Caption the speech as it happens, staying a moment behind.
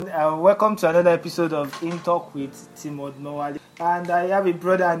Welcome to another episode of In Talk with Timod Mawali. And I have a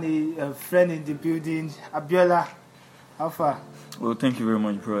brother and a friend in the building, Abiola. How far? Well, thank you very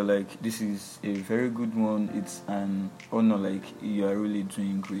much, bro. This is a very good one. It's an honor. You are really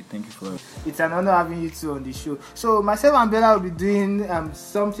doing great. Thank you for it. It's an honor having you two on the show. So, myself and Bella will be doing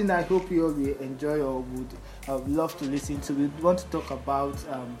something I hope you all will enjoy or would love to listen to. We want to talk about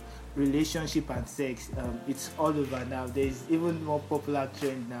relationship and sex. It's all over now. There's even more popular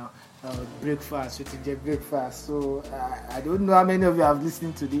trend now, breakfast, strategic breakfast. So I don't know how many of you are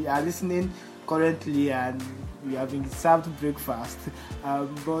listening currently, and we have been served breakfast.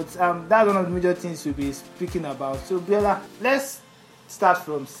 But that's one of the major things we'll be speaking about. So Bella, let's start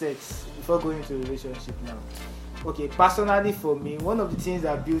from sex before going to relationship now. Okay, personally for me, one of the things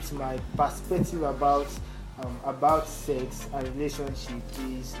that built my perspective about sex and relationship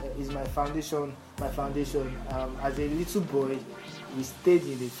is my foundation. As a little boy, we stayed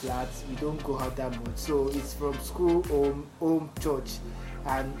in the flat. We don't go out that much, so it's from school, home, church,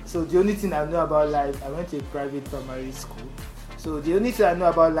 and so the only thing I know about life, I went to a private primary school, so the only thing I know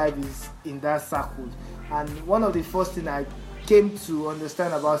about life is in that circle. And one of the first thing I came to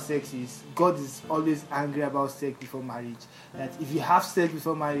understand about sex is God is always angry about sex before marriage. That if you have sex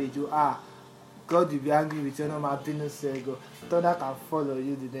before marriage, God will be angry with you. No matter thunder can follow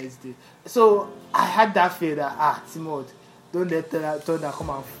you the next day. So I had that fear that Timod, don't let thunder come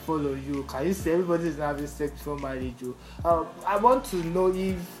and follow you. Can you say everybody is not having sex before marriage? I want to know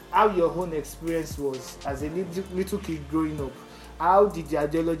how your own experience was as a little kid growing up. How did the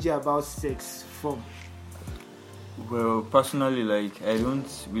ideology about sex form? Well, personally, I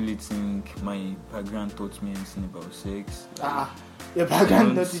don't really think my background taught me anything about sex. Your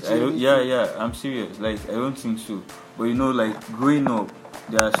background not teaching you? Yeah, I'm serious. I don't think so. But growing up,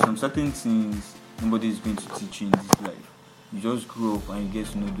 there are some certain things nobody is going to teach you in this life. You just grow up and you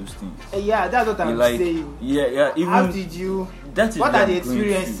get to know those things. Yeah, that's what I'm saying. Yeah. Even how did you? What are the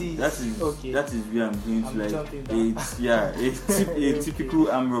experiences? That is where I'm going to. A typical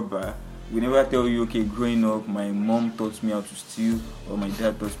arm robber. We never tell you, okay, growing up, my mom taught me how to steal or my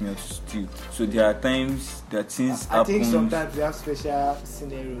dad taught me how to steal. So there are times that things happen. I think sometimes we have special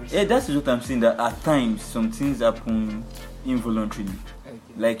scenarios. Yeah, that's what I'm saying, that at times some things happen involuntarily.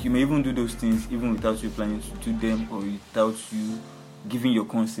 Okay. You may even do those things even without you planning to do them or without you giving your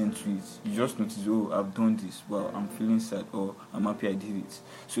consent to it. You just notice, I've done this, well, I'm feeling sad or I'm happy I did it.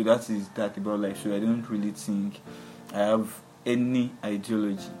 So that is that about life. So I don't really think I have any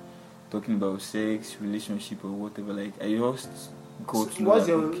ideology talking about sex, relationship, or whatever. I just got to know.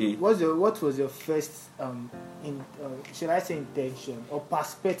 What was your first should I say intention or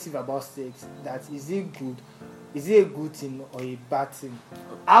perspective about sex? That is it good? Is it a good thing or a bad thing?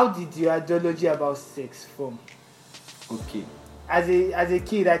 How did your ideology about sex form? Okay. As a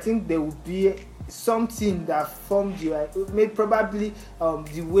kid, I think there would be something that formed you. Probably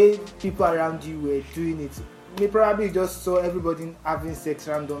the way people around you were doing it. They probably just saw everybody having sex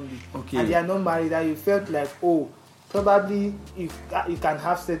randomly, and they are not married, and you felt like, probably you can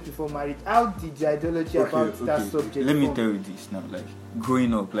have sex before marriage. How did your ideology about that subject? Let me tell you this now.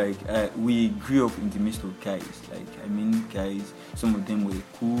 Growing up, we grew up in the midst of guys. Guys. Some of them were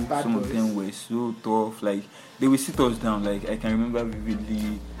cool. Some of them were so tough. They would sit us down. I can remember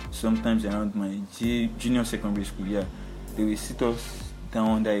vividly. Sometimes around my junior secondary school, they would sit us down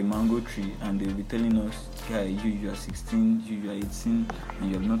under a mango tree and they'll be telling us, guy, you are 16, you are 18 and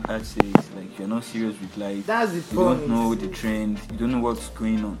you have not had sex, you're not serious with life. That's the you point. Don't know the trend, you don't know what's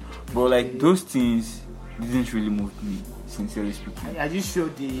going on. But those things didn't really move me, sincerely speaking. Are you sure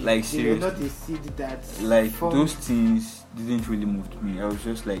they were not a seed that those things didn't really move me. I was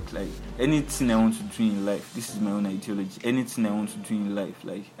just anything I want to do in life, this is my own ideology. Anything I want to do in life,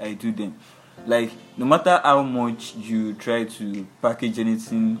 I do them. No matter how much you try to package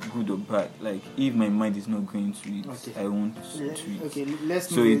anything good or bad, if my mind is not going to it, I won't do it. Okay,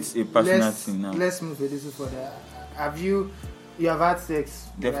 it's a personal thing now. Let's move a little further. You have had sex,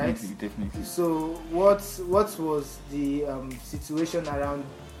 definitely, right? Definitely. So what was the situation around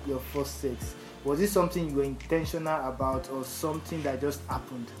your first sex? Was it something you were intentional about or something that just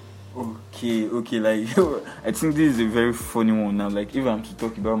happened? Okay, I think this is a very funny one now. If I'm to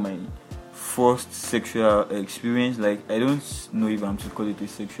talk about my first sexual experience, I don't know if I'm to call it a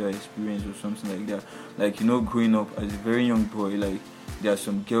sexual experience or something like that. Growing up as a very young boy, there are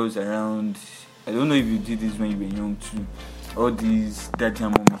some girls around. I don't know if you did this when you were young too. All these daddy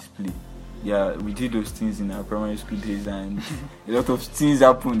and mommies play. Yeah, we did those things in our primary school days and a lot of things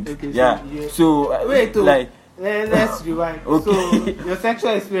happened. Okay, So wait, Let's rewind. Okay. So your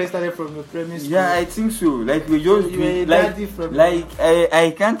sexual experience started from your primary school. Yeah, I think so. Like we just you were a like daddy from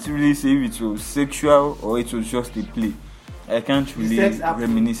I can't really say if it was sexual or it was just a play. I can't really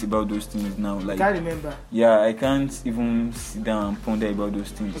reminisce about those things now. Like, can't remember. Yeah, I can't even sit down and ponder about those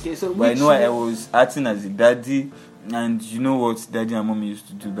things. Okay, so but I know I was acting as a daddy, and you know what daddy and mommy used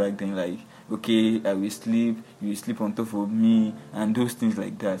to do back then. Like, okay, I will sleep, you will sleep on top of me, and those things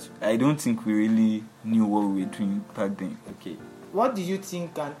like that. I don't think we really knew what we were doing back then. Okay. What do you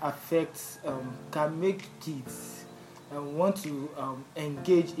think can affect, can make kids want to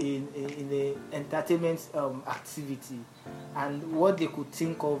engage in a entertainment activity, and what they could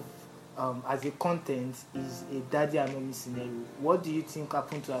think of as a content is a daddy and mommy scenario? What do you think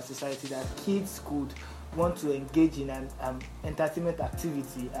happened to our society that kids could want to engage in an entertainment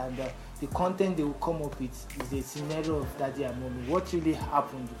activity, and the content they will come up with is a scenario of daddy and mommy? What really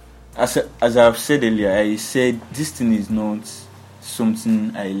happened? As I've said earlier, I said this thing is not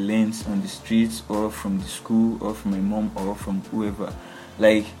something I learned on the streets or from the school or from my mom or from whoever.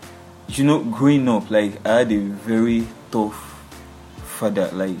 Like, you know, growing up, like, I had a very tough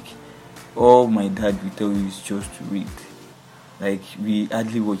father. Like, all my dad will tell you is just to read. Like, we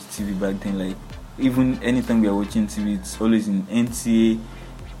hardly watch TV back then. Like, even anytime we are watching TV, it's always in NTA,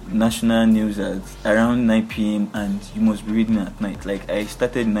 national news at around 9 p.m. and you must be reading at night. Like, I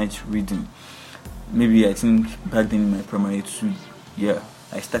started night reading. Maybe I think back then in my primary 2, yeah,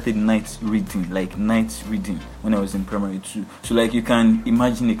 I started night reading when I was in primary 2. So like you can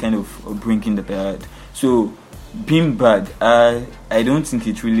imagine the kind of upbringing that I had. So being bad, I don't think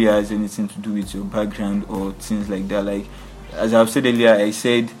it really has anything to do with your background or things like that. Like as I've said earlier, I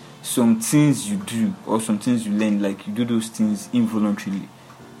said some things you do or some things you learn, like you do those things involuntarily.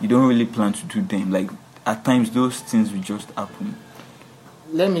 You don't really plan to do them. Like at times those things will just happen.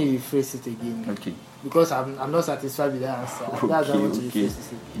 Let me rephrase it again. Okay. Because I'm not satisfied with that answer. Okay, That's how I want to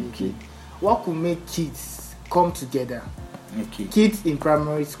rephrase it. Okay. What could make kids come together? Okay. Kids in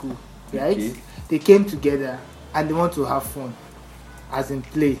primary school, right? Okay. They came together and they want to have fun, as in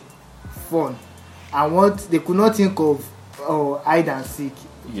play, fun, and what they could not think of hide and seek,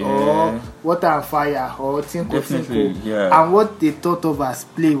 or water and fire, or tinko. Yeah. And what they thought of as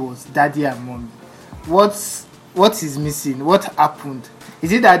play was daddy and mommy. What is missing? What happened?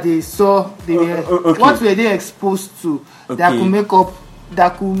 Is it that they saw what were they exposed to that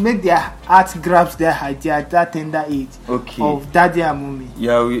could make their heart grasp their idea at that tender age of daddy and mommy?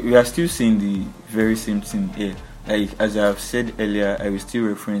 Yeah, we are still saying the very same thing here. Like as I've said earlier, I will still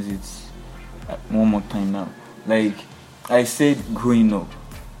reference it one more time now. Like I said, growing up,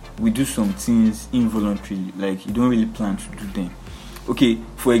 we do some things involuntarily. Like you don't really plan to do them. Okay,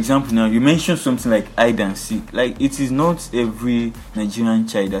 for example, now you mentioned something like hide and seek. Like it is not every Nigerian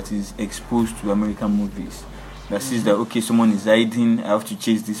child that is exposed to American movies that says that okay, someone is hiding, I have to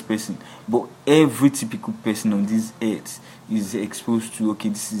chase this person. But every typical person on this earth is exposed to okay,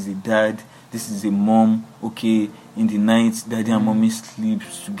 this is a dad, this is a mom. Okay, in the night, daddy and mommy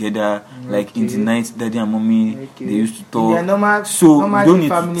sleeps together. Like in the night, daddy and mommy they used to talk. So you don't need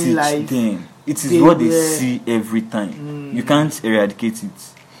to teach them. It is what they see every time. You can't eradicate it.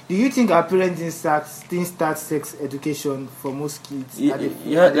 Do you think our parents didn't start sex education for most kids at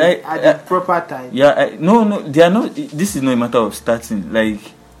the proper time? Yeah, no, they are not. This is not a matter of starting. Like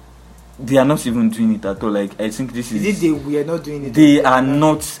they are not even doing it at all. Like I think this is. Is it we are not doing it? They are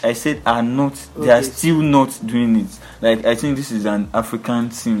not. I said are not. Okay. They are still not doing it. Like I think this is an African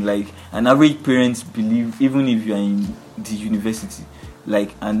thing. Like an average parent believe, even if you are in the university,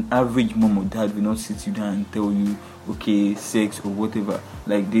 like an average mom or dad will not sit you down and tell you, okay, sex or whatever.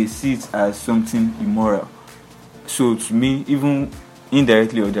 Like they see it as something immoral. So to me, even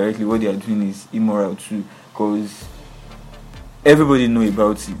indirectly or directly, what they are doing is immoral too, because everybody know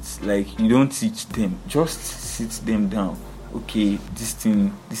about it. Like you don't teach them, just sit them down. Okay, this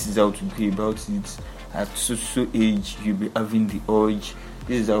is how to go about it. At so age, you'll be having the urge.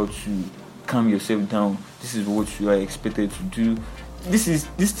 This is how to calm yourself down. This is what you are expected to do. This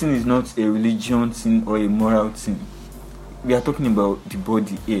thing is not a religion thing or a moral thing. We are talking about the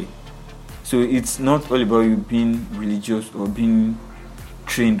body here. So it's not all about you being religious or being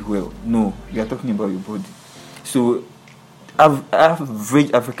trained well. No, we are talking about your body. So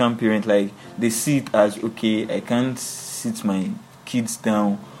average African parent, like they see it as okay, I can't sit my kids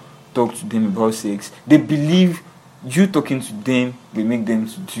down, talk to them about sex. They believe you talking to them will make them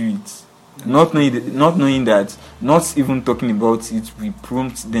to do it. Not knowing that, not even talking about it, we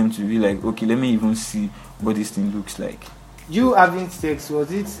prompt them to be like, okay, let me even see what this thing looks like. You having sex,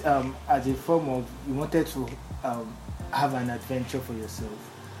 was it as a form of you wanted to have an adventure for yourself?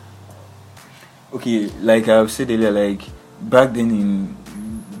 Okay, like I've said earlier, like back then in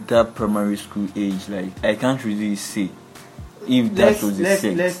that primary school age, like I can't really say if that was a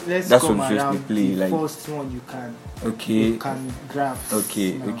sex. Let's That's come just a around play. the Like first one okay, you can grasp.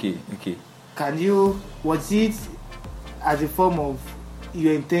 okay, now. okay. Can you, was it as a form of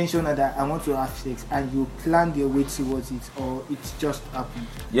your intention that I want to have sex and you planned your way towards it, or it just happened?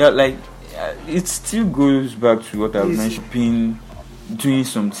 Yeah, like it still goes back to what I've Yes. mentioned, being doing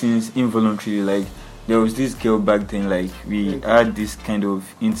some things involuntarily. Like there was this girl back then, like we had this kind of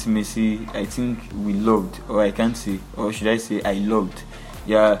intimacy. I think we loved, or I can't say, or should I say I loved.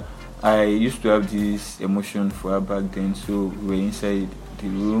 Yeah, I used to have this emotion for her back then, so we were inside the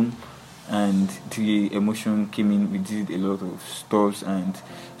room and the emotion came in. We did a lot of stuff, and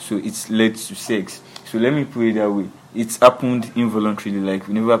so it's led to sex. So let me put it that way. It's happened involuntarily, like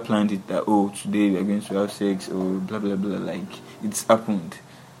we never planned it that, oh, today we're going to have sex or blah blah blah. Like it's happened.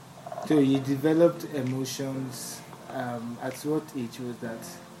 So you developed emotions. At what age was that?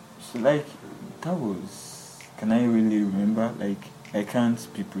 So like that was, can I really remember? Like I can't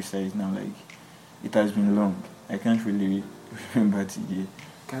be precise now, like it has been long. I can't really remember the year.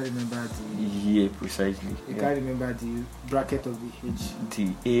 Can't remember the year precisely. You can't remember the bracket of the age.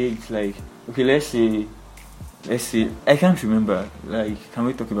 The age, like okay, let's say I can't remember. Like, can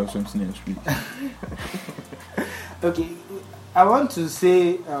we talk about something else, please? Okay, I want to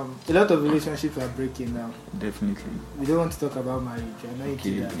say a lot of relationships are breaking now. Definitely. We don't want to talk about marriage. I know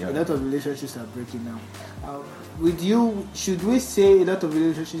Okay, that. yeah. A lot of relationships are breaking now. With you, should we say a lot of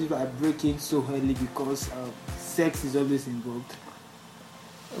relationships are breaking so early because sex is always involved?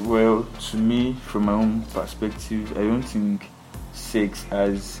 Well, to me, from my own perspective, I don't think sex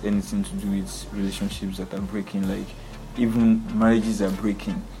has anything to do with relationships that are breaking. Like, even marriages are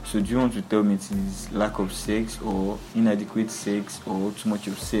breaking. So do you want to tell me it is lack of sex or inadequate sex or too much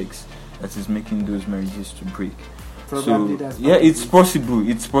of sex that is making those marriages to break? Probably So that's yeah, what it's it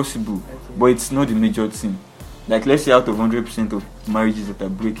is. possible, Okay. but it's not the major thing. Like, let's say out of 100% of marriages that are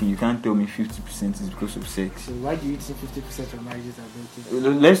breaking, you can't tell me 50% is because of sex. So why do you think 50% of marriages are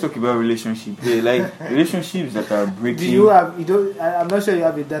breaking? Let's talk about relationships. Yeah, like relationships that are breaking. Do you have? You don't. I'm not sure you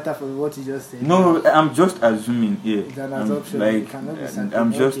have the data for what you just said. No, I'm just assuming. Yeah, It's an I'm, assumption. It like cannot be something.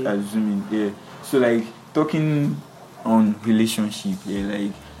 I'm just Okay. assuming. Yeah. So like talking on relationship. Yeah,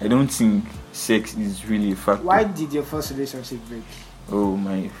 like I don't think sex is really a factor. Why did your first relationship break? Oh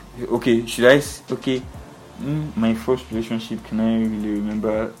my. Okay, should I? Okay. My first relationship. Can I really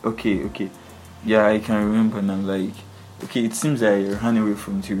remember? Okay. Yeah, I can remember now. Like, okay, it seems I ran away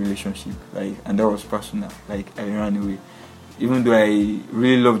from the relationship. Like, and that was personal. Like, I ran away, even though I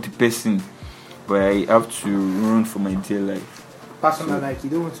really loved the person, but I have to run for my dear life. Personal, So, like you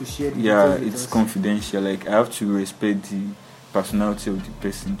don't want to share. The Yeah, details with it's us. confidential. Like, I have to respect the personality of the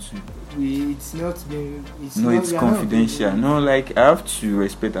person too. It's not. It's No, not, it's we are not- confidential. No, like I have to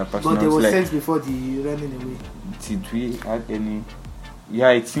respect her But personality. there was Like, sex before the running away. did we have any? Yeah,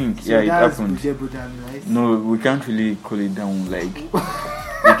 I think. So Yeah, it that's happened. Bujebudan, right? No, we can't really call it down. Like,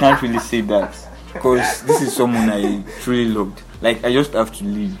 we can't really say that because this is someone I truly loved. Like, I just have to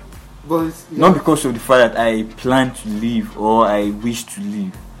leave, But not because of the fact that I plan to leave or I wish to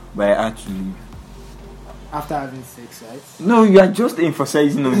leave, but I had to leave. after having sex, right? No, you are just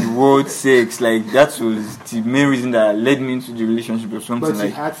emphasizing on the word sex. Like, that was the main reason that led me into the relationship or something. But you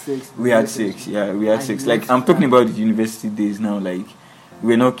Like, had sex. we had sex. Yeah, we had And sex. you Like, went I'm to talking that. about the university days now. Like,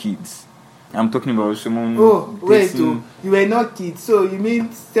 we're not kids. I'm talking about someone. Oh wait, dating- you were not kids. So you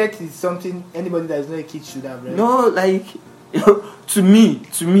mean sex is something anybody that is not a kid should have, right? No, like to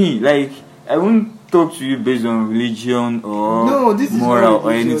me, like I won't talk to you based on religion or No, this is moral not or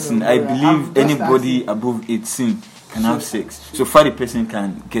religion anything. or I moral. I'm believe just anybody asking. above 18 can have sex, so far the person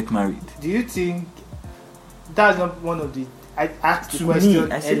can get married. Do you think that's not one of the? I asked the To question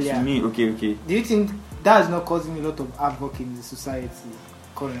me, I said earlier. to me, okay. Do you think that is not causing a lot of havoc in the society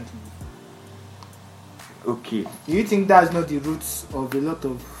currently? Okay, Do you think that's not the roots of a lot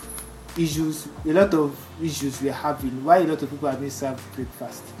of issues? A lot of issues we're having. Why a lot of people are being served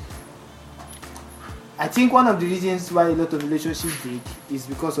breakfast? I think one of the reasons why a lot of relationships break is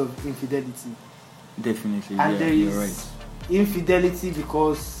because of infidelity. definitely, And yeah, there you're is right. infidelity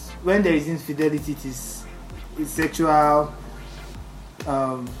because when there is infidelity, it's sexual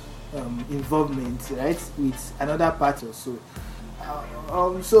involvement, right, with another party or so.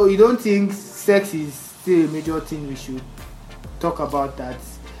 So you don't think sex is still a major thing we should talk about? That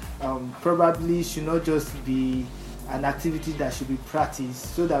probably should not just be an activity that should be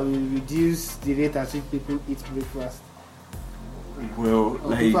practiced so that we reduce the rate at which people eat breakfast. Well,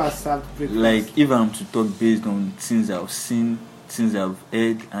 Or people are like served breakfast. if I'm to talk based on things I've seen, things I've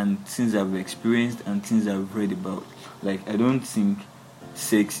heard and things I've experienced and things I've read about. Like, I don't think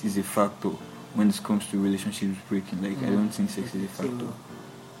sex is a factor when it comes to relationships breaking. Like, I don't think sex is a factor. So,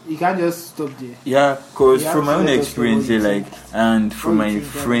 you can't just stop there. Yeah, because You have from my to own let us know experience, what you like, think. and from What you my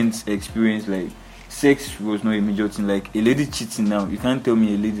think, Dad? friends' experience, like, sex was not a major thing. Like, a lady cheating now, you can't tell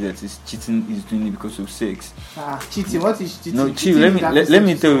me a lady that is cheating is doing it because of sex. Cheating. What is cheating? No, chill. Cheating Let is me having let me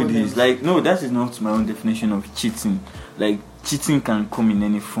sex tell with you someone this. else. Like, no, that is not my own definition of cheating. Like, cheating can come in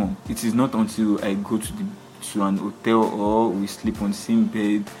any form. It is not until I go to an hotel or we sleep on the same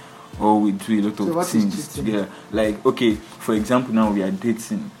bed or we do a lot So of what is things cheating? together. Like, okay, for example, now we are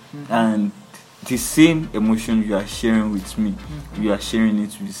dating and the same emotion you are sharing with me, you are sharing it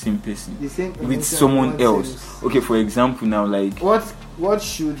with the same person, The same with emotion someone everyone else. says. Okay, for example, now, like, What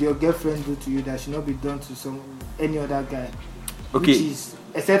should your girlfriend do to you that should not be done to any other guy? okay. Which is,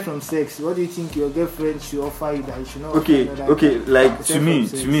 except from sex, what do you think your girlfriend should offer you that you should not Okay, offer another okay, guy? like, Except to me,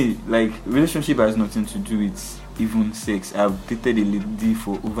 from sex. like, relationship has nothing to do with even sex. I've dated a lady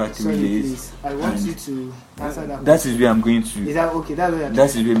for over 3 Sorry, years. please. I want and you to answer that. That is where I'm going Is to. that okay? That's what That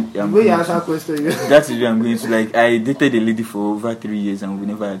is where the I'm way you going answer to. question. That is where I'm going to. Like, I dated a lady for over 3 years and we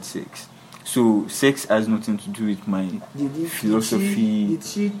never had sex. So sex has nothing to do with my philosophy. Did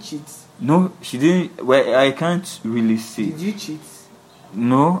she cheat? No, she didn't. Well, I can't really say. Did you cheat?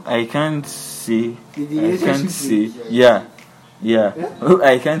 No, I can't say. Did the I can't relationship say. break? Yeah. Yeah?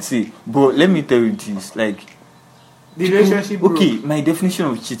 I can't say. But let me tell you this. Like, The relationship broke. okay, my definition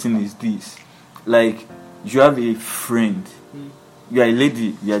of cheating is this. Like, you have a friend. You are a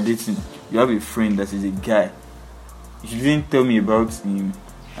lady, you are dating. You have a friend that is a guy. You didn't tell me about him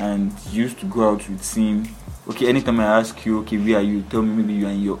and you used to go out with him. Okay, anytime I ask you, okay, where are you? Tell me maybe you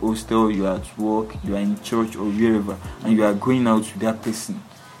are in your hostel, you are at work, you are in church or wherever, and you are going out with that person.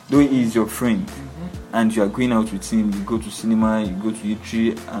 Though he is your friend, and you are going out with him, you go to cinema, you go to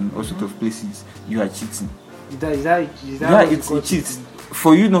eatery and all sorts of places, you are cheating. Is that Yeah, what you it's call a cheat. cheating?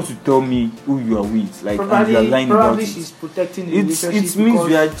 For you not to tell me who you are with, like, and you are lying about Probably it. she's protecting the It relationship means because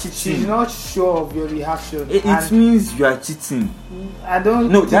you are cheating. she's not sure of your reaction. It And means you are cheating. I don't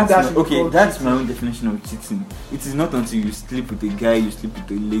No, think that's that my, should be okay. called That's cheating. my own definition of cheating. It is not until you sleep with a guy, you sleep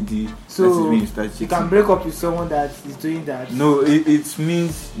with a lady, that is So when you start you cheating. can break up with someone that is doing that. No, it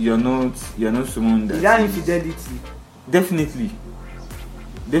means you're not someone that Is that infidelity? Definitely.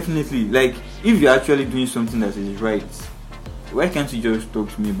 Like, if you're actually doing something that is right, why can't you just talk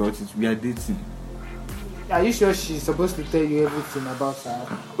to me about it? We are dating. Are you sure she's supposed to tell you everything about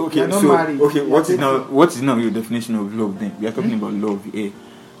her? Okay, You're not so married. okay, You're what is dating. now your definition of love? Then we are talking about love.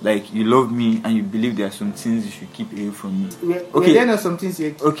 Like, you love me and you believe there are some things you should keep away from me. Were there not some things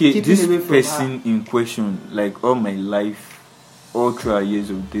you're Okay, keeping this away from person in question, like, all my life, all through our years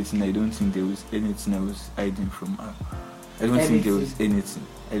of dating, I don't think there was anything I was hiding from her. I don't think there was anything.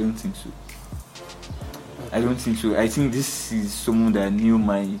 I don't think so. I think this is someone that knew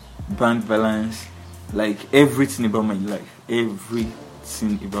my bank balance, like, everything about my life.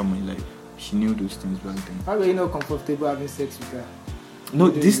 She knew those things back then. How were you not comfortable having sex with her? No,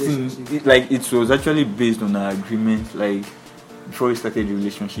 In the this thing, relationship? it was actually based on our agreement. Like, before we started the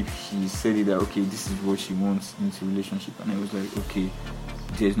relationship, she said it that, okay, this is what she wants into relationship, and I was like, okay,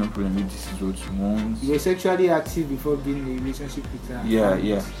 there's no problem with this is what she wants. You were sexually active before being in a relationship with her. Yeah, and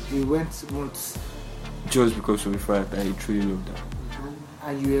yeah. You went months Just because of the fact that I truly loved her.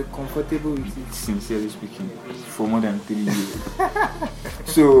 and you were comfortable with it. Sincerely speaking, for more than 3 years.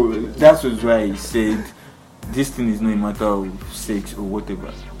 So that was why I said this thing is not a matter of sex or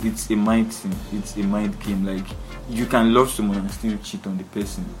whatever. It's a mind thing. It's a mind game. Like, you can love someone and still cheat on the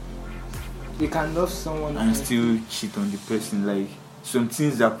person. You can love someone And still cheat on the person. Like, some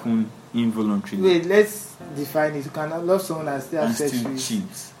things happen involuntarily. Wait, let's define it. You cannot love someone and still have And sex still with.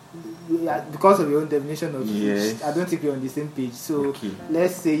 cheat. Because of your own definition of Yes. it, I don't think we're on the same page. So Okay.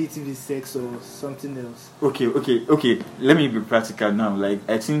 let's say it if it's sex or something else. Okay. Let me be practical now. Like,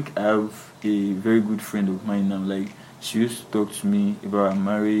 I think I have a very good friend of mine now. Like, she used to talk to me about her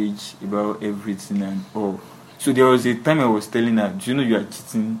marriage, about everything and all. So there was a time I was telling her, do you know you are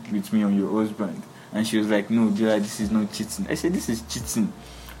cheating with me on your husband? And she was like, no, Dila, this is not cheating. I said, this is cheating.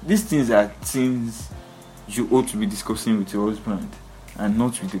 These things are things you ought to be discussing with your husband and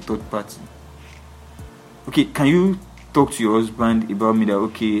not with a third party. Okay, can you talk to your husband about me that,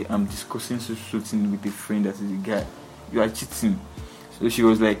 okay, I'm discussing something with a friend that is a guy? You are cheating. So she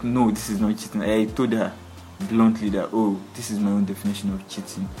was like, no, this is not cheating. I told her bluntly that, oh, this is my own definition of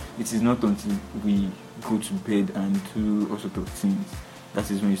cheating. It is not until we go to bed and do all sorts of things that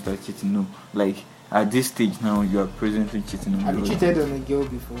is when you start cheating. No, like, at this stage now, you are presently cheating on Have your you husband. cheated on a girl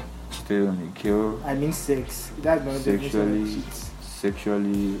before? cheated on a girl. I mean sex. That's not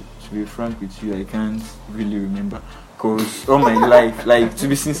Sexually, to be frank with you, I can't really remember. Because all my life, like, to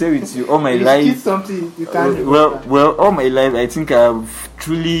be sincere with you, all my life, something you can't well, all my life, I think I've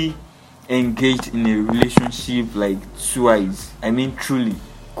truly engaged in a relationship like twice. I mean, truly,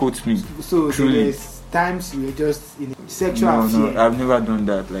 quote me. So truly. There's times you were just in a sexual affair. No, I've never done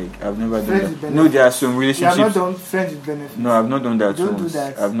that. Like, I've never done that. No, there are some relationships. You have not done friends with benefits. No, I've not done that. Don't do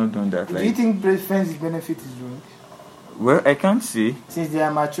that. I've not done that. Do you think friends with benefits is wrong? Well, I can't say. Since they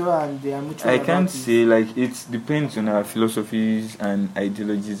are mature and they are mutual. I can't say. Like, it depends on our philosophies and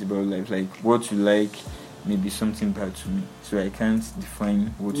ideologies about life. Like, what you like may be something bad to me. So I can't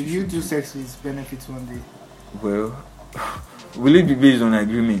define what Will you do sex with benefits one day? Well, will it be based on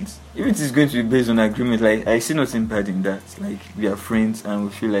agreement? If it is going to be based on agreement, like, I see nothing bad in that. Like, we are friends and we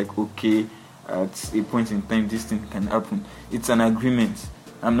feel like, okay, at a point in time, this thing can happen. It's an agreement.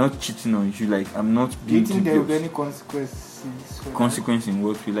 I'm not cheating on you. Like, I'm not being. Do you think there will be any consequences? Consequence in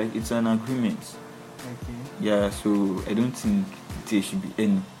what we like? It's an agreement. Okay. Yeah, so I don't think there should be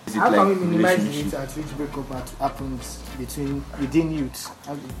any. How can we minimize the rate at which breakup happens within youth?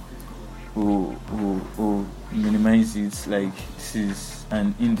 Minimize it. Like, this is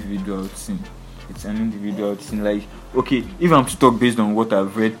an individual thing. It's an individual thing. Like, okay, if I'm to talk based on what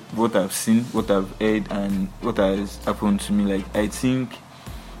I've read, what I've seen, what I've heard, and what has happened to me, like, I think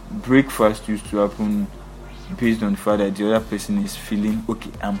breakfast used to happen based on the fact that the other person is feeling, okay,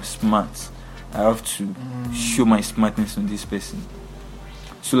 I'm smart, I have to show my smartness on this person.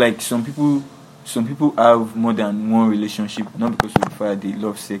 So, like, some people have more than one relationship, not because of the fact they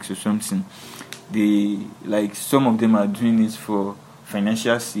love sex or something. They, like, some of them are doing it for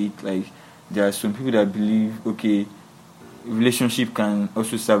financial sake. Like, there are some people that believe, okay, relationship can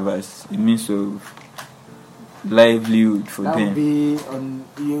also serve as a means of livelihood for them. That would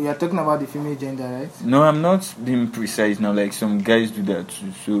be you are talking about the female gender, right? No, I'm not being precise now. Like, some guys do that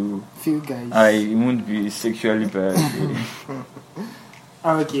too. So few guys. I won't be sexually biased.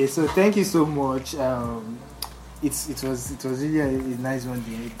 Okay, so thank you so much. It was really a nice one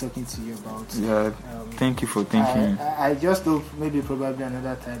day talking to you about. Yeah, thank you for thinking. I just hope maybe probably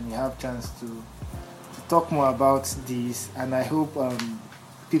another time you have chance to talk more about this, and I hope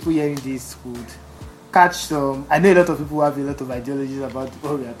people hearing this would catch some. I know a lot of people have a lot of ideologies about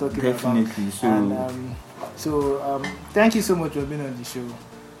what we are talking about. Definitely. So, thank you so much for being on the show.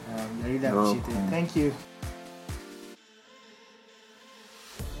 I really appreciate it. Thank you.